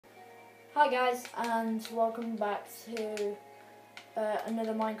Hi guys, and welcome back to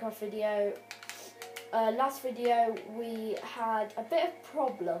another Minecraft video. Last video we had a bit of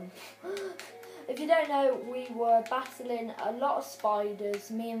problem. If you don't know, we were battling a lot of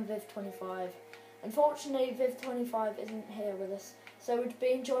spiders, me and Viv25. Unfortunately, Viv25 isn't here with us, so we're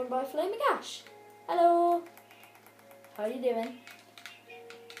being joined by Flaming Ash. Hello! How are you doing?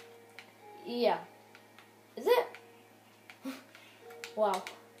 Yeah. Is it? Wow.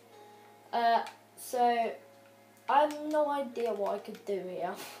 So I have no idea what I could do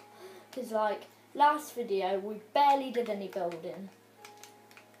here, because like last video we barely did any building.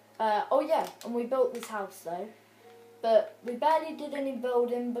 Oh yeah, and we built this house though, but we barely did any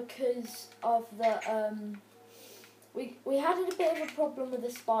building because of the we had a bit of a problem with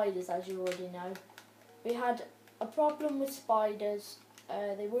the spiders, as you already know. We had a problem with spiders.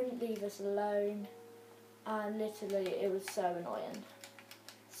 They wouldn't leave us alone, and literally it was so annoying.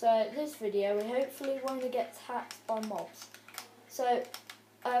 So this video, we hopefully won't get attacked by mobs. So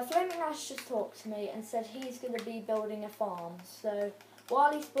Flaming Ash just talked to me and said he's going to be building a farm. So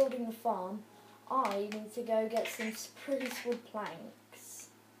while he's building the farm, I need to go get some spruce wood planks.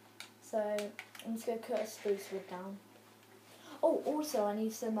 So I'm just going to cut a spruce wood down. Oh, also I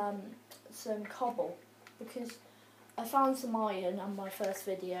need some cobble, because I found some iron on my first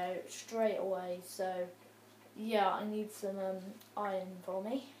video straight away. So yeah, I need some iron for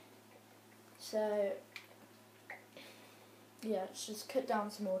me. So yeah, let's just cut down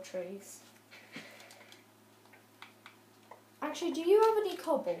some more trees. Actually, do you have any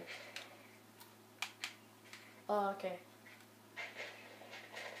cobble? Oh, okay.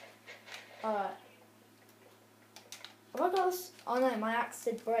 Alright. Have I got this? Oh no, my axe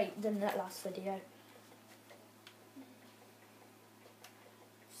did break, didn't it, last video?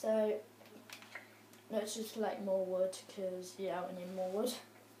 So let's just collect more wood, because yeah, we need more wood.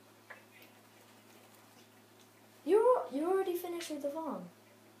 You're already finished with the farm?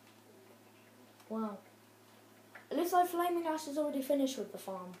 Wow. It looks like Flaming Ash is already finished with the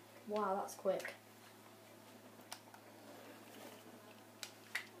farm. Wow, that's quick.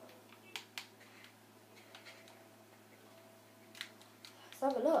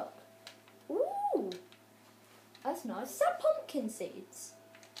 Let's have a look. Ooh! That's nice. Is that pumpkin seeds?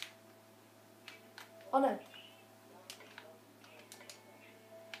 Oh no.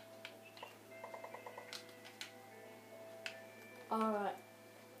 Alright.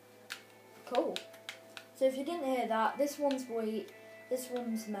 Cool. So if you didn't hear that, this one's wheat, this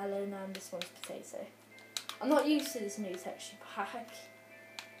one's melon, and this one's potato. I'm not used to this new texture pack.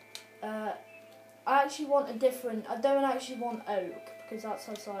 I actually want a different, I don't actually want oak, because that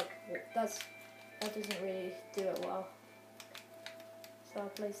sounds like, that doesn't really do it well. So I'll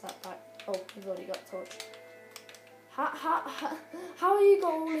place that back. Oh, we've already got a torch. How have you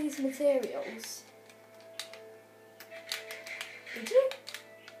got all these materials? Did you?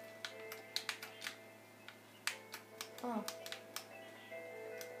 Oh.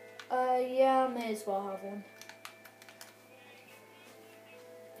 Yeah, I may as well have one.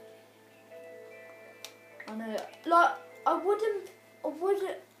 I know. Like,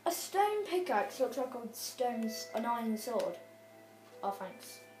 a stone pickaxe looks like an iron sword. Oh,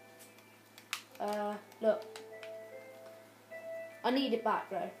 thanks. Look. I need it back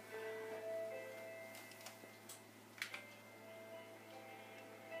though.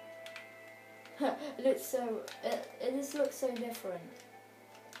 It looks so. It just looks so different.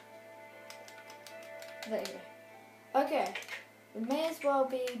 There you go. Okay, we may as well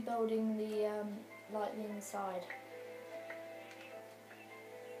be building the like the inside.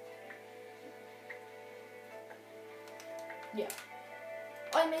 Yeah.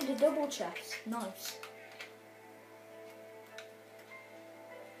 I made a double chest. Nice.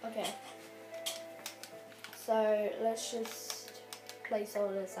 Okay. So let's just place all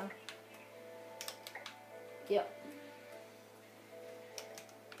this down. Yep.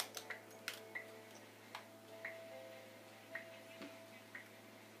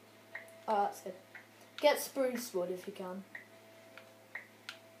 Oh, that's good. Get spruce wood if you can.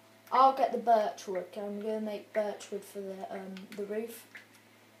 I'll get the birch wood. Okay, I'm going to make birch wood for the roof.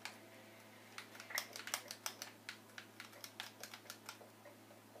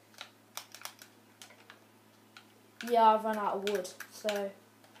 Yeah, I've run out of wood, so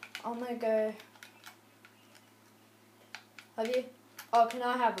I'm going to go. Have you? Oh, can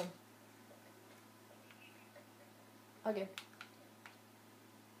I have them? Okay.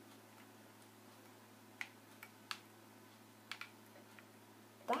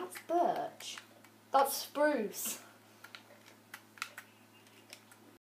 That's birch. That's spruce.